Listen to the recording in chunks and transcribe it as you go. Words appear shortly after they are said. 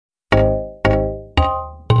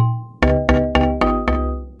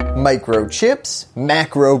Microchips,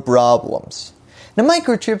 macro problems. Now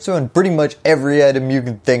microchips are on pretty much every item you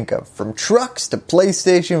can think of, from trucks to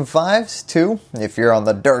PlayStation 5s to, if you're on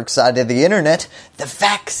the dark side of the internet, the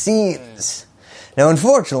vaccines. Now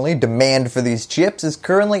unfortunately, demand for these chips is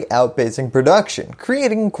currently outpacing production,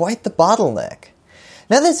 creating quite the bottleneck.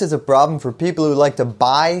 Now this is a problem for people who like to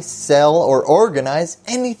buy, sell, or organize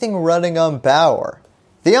anything running on power.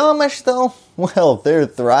 The Amish though? Well, they're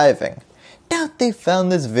thriving. Doubt they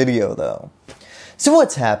found this video though. So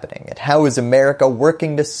what's happening and how is America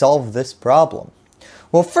working to solve this problem?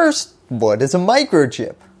 Well first, what is a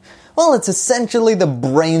microchip? Well, it's essentially the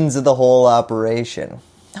brains of the whole operation.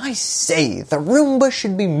 I say, the Roomba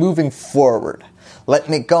should be moving forward. Let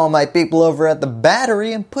me call my people over at the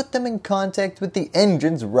battery and put them in contact with the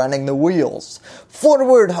engines running the wheels.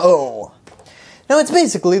 Forward ho! Now it's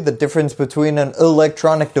basically the difference between an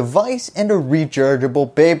electronic device and a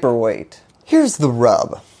rechargeable paperweight. Here's the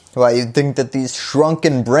rub. While you'd think that these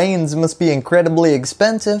shrunken brains must be incredibly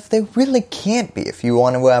expensive, they really can't be if you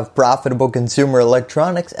want to have profitable consumer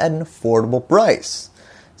electronics at an affordable price.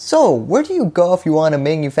 So, where do you go if you want to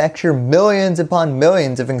manufacture millions upon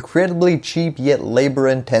millions of incredibly cheap yet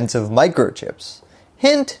labor-intensive microchips?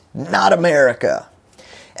 Hint, not America.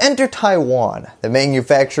 Enter Taiwan, the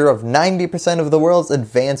manufacturer of 90% of the world's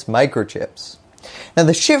advanced microchips. Now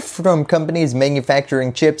the shift from companies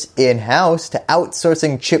manufacturing chips in-house to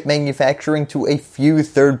outsourcing chip manufacturing to a few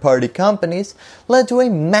third-party companies led to a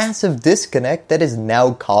massive disconnect that is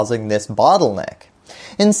now causing this bottleneck.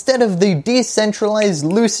 Instead of the decentralized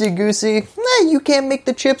loosey-goosey, you can't make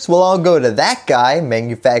the chips, we'll all go to that guy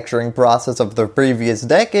manufacturing process of the previous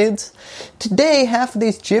decades, today half of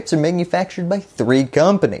these chips are manufactured by 3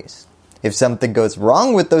 companies. If something goes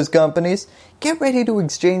wrong with those companies, get ready to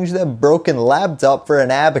exchange that broken laptop for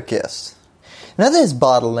an abacus. Now this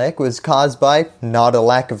bottleneck was caused by not a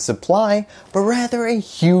lack of supply, but rather a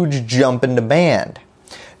huge jump in demand.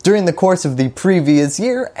 During the course of the previous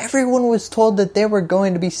year, everyone was told that they were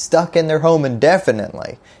going to be stuck in their home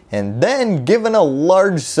indefinitely, and then given a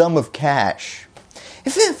large sum of cash.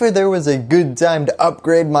 If ever there was a good time to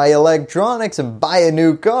upgrade my electronics and buy a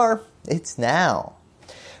new car, it's now.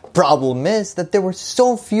 Problem is that there were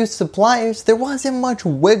so few suppliers, there wasn't much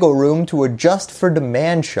wiggle room to adjust for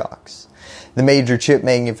demand shocks. The major chip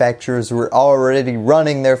manufacturers were already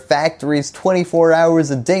running their factories 24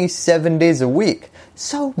 hours a day, 7 days a week,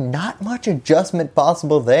 so not much adjustment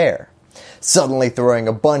possible there. Suddenly throwing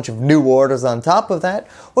a bunch of new orders on top of that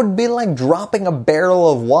would be like dropping a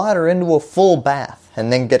barrel of water into a full bath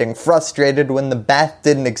and then getting frustrated when the bath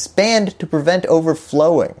didn't expand to prevent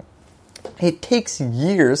overflowing. It takes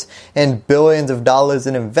years and billions of dollars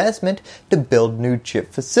in investment to build new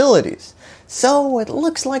chip facilities. So it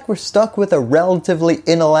looks like we're stuck with a relatively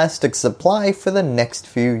inelastic supply for the next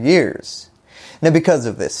few years. Now because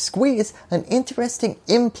of this squeeze, an interesting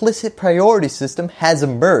implicit priority system has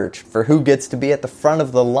emerged for who gets to be at the front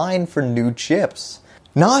of the line for new chips.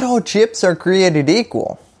 Not all chips are created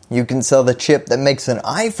equal. You can sell the chip that makes an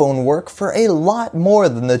iPhone work for a lot more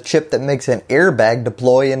than the chip that makes an airbag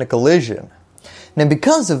deploy in a collision. Now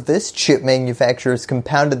because of this, chip manufacturers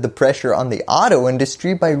compounded the pressure on the auto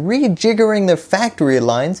industry by rejiggering their factory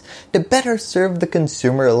lines to better serve the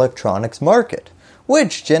consumer electronics market,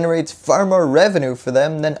 which generates far more revenue for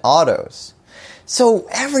them than autos. So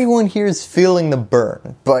everyone here is feeling the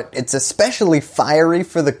burn, but it's especially fiery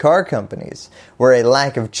for the car companies, where a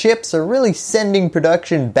lack of chips are really sending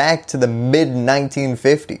production back to the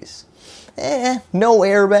mid-1950s. No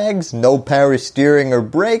airbags, no power steering or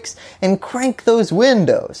brakes, and crank those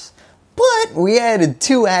windows. But we added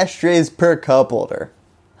 2 ashtrays per cup holder.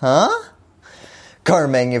 Huh? Car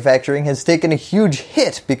manufacturing has taken a huge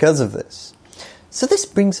hit because of this. So this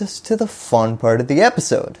brings us to the fun part of the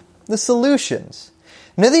episode, the solutions.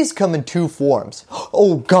 Now these come in 2 forms.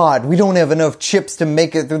 Oh god, we don't have enough chips to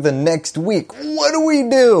make it through the next week. What do we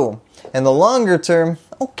do? And the longer term,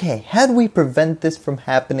 okay, how do we prevent this from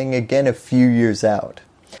happening again a few years out?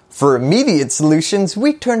 For immediate solutions,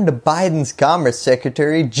 we turn to Biden's Commerce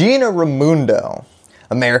Secretary, Gina Raimondo.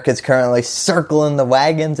 America's currently circling the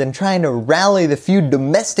wagons and trying to rally the few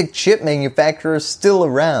domestic chip manufacturers still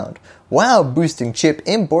around, while boosting chip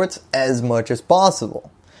imports as much as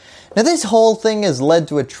possible. Now this whole thing has led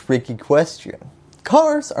to a tricky question.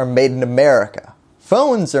 Cars are made in America.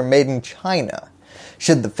 Phones are made in China.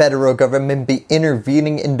 Should the federal government be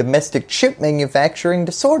intervening in domestic chip manufacturing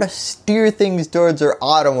to sort of steer things towards our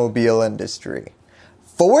automobile industry?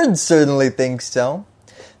 Ford certainly thinks so.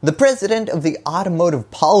 The president of the Automotive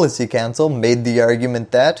Policy Council made the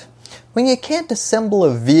argument that When you can't assemble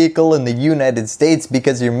a vehicle in the United States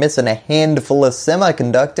because you're missing a handful of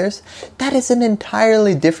semiconductors, that is an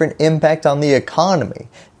entirely different impact on the economy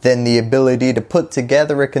than the ability to put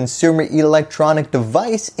together a consumer electronic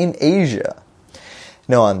device in Asia.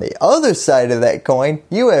 Now on the other side of that coin,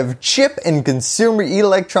 you have chip and consumer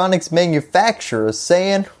electronics manufacturers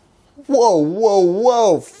saying, "Whoa, whoa,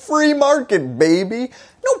 whoa, free market baby,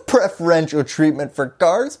 no preferential treatment for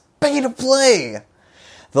cars, pay to play."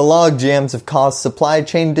 The logjams have caused supply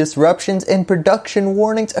chain disruptions and production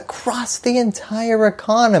warnings across the entire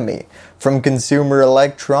economy, from consumer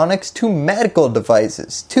electronics to medical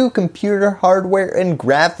devices to computer hardware and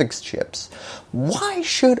graphics chips. Why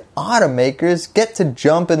should automakers get to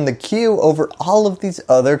jump in the queue over all of these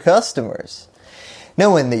other customers?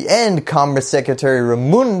 Now in the end, Commerce Secretary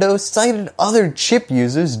Raimundo cited other chip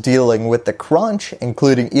users dealing with the crunch,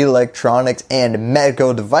 including electronics and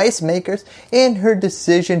medical device makers, in her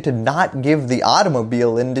decision to not give the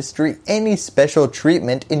automobile industry any special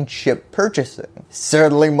treatment in chip purchasing.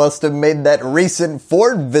 Certainly must have made that recent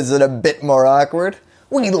Ford visit a bit more awkward.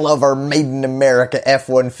 We love our Made in America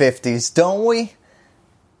F-150s, don't we?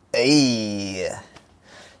 Ayy.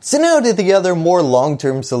 So now to the other more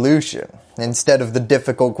long-term solution. Instead of the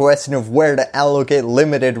difficult question of where to allocate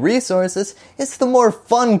limited resources, it's the more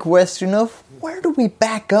fun question of where do we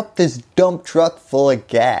back up this dump truck full of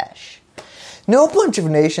cash? Now a bunch of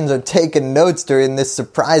nations are taking notes during this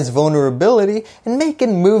surprise vulnerability and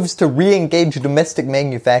making moves to re-engage domestic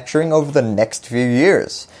manufacturing over the next few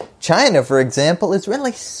years. China, for example, is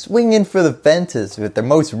really swinging for the fences with their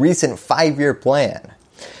most recent 5-year plan.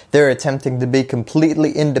 They're attempting to be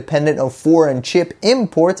completely independent of foreign chip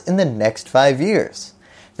imports in the next 5 years.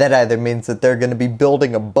 That either means that they're going to be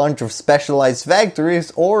building a bunch of specialized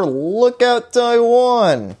factories or look out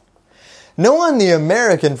Taiwan. Now on the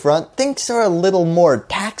American front, things are a little more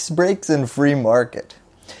tax breaks and free market.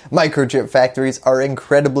 Microchip factories are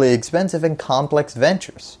incredibly expensive and complex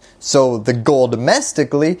ventures. So the goal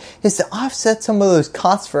domestically is to offset some of those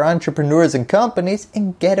costs for entrepreneurs and companies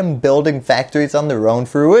and get them building factories on their own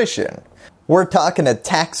fruition. We're talking a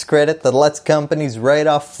tax credit that lets companies write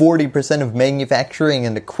off 40% of manufacturing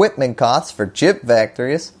and equipment costs for chip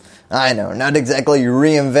factories. I know, not exactly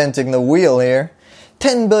reinventing the wheel here.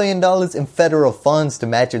 $10 billion in federal funds to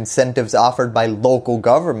match incentives offered by local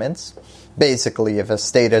governments. Basically, if a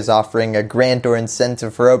state is offering a grant or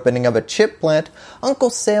incentive for opening up a chip plant, Uncle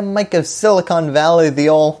Sam might give Silicon Valley the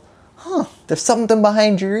old, there's something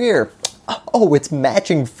behind your ear. Oh, it's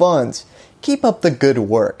matching funds. Keep up the good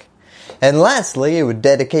work. And lastly, it would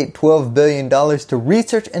dedicate $12 billion to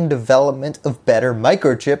research and development of better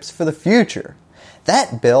microchips for the future.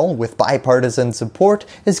 That bill, with bipartisan support,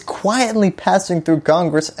 is quietly passing through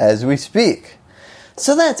Congress as we speak.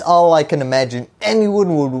 So that's all I can imagine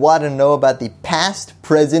anyone would want to know about the past,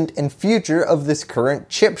 present, and future of this current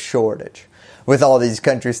chip shortage. With all these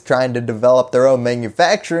countries trying to develop their own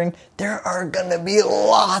manufacturing, there are gonna be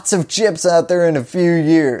lots of chips out there in a few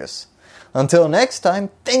years. Until next time,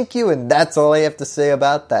 thank you, and that's all I have to say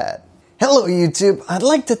about that. Hello YouTube, I'd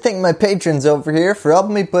like to thank my patrons over here for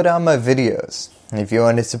helping me put out my videos. If you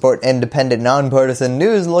want to support independent, nonpartisan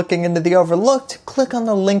news looking into the overlooked, click on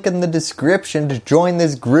the link in the description to join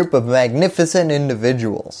this group of magnificent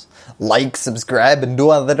individuals. Like, subscribe, and do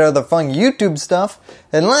all that other fun YouTube stuff.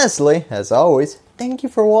 And lastly, as always, thank you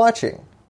for watching.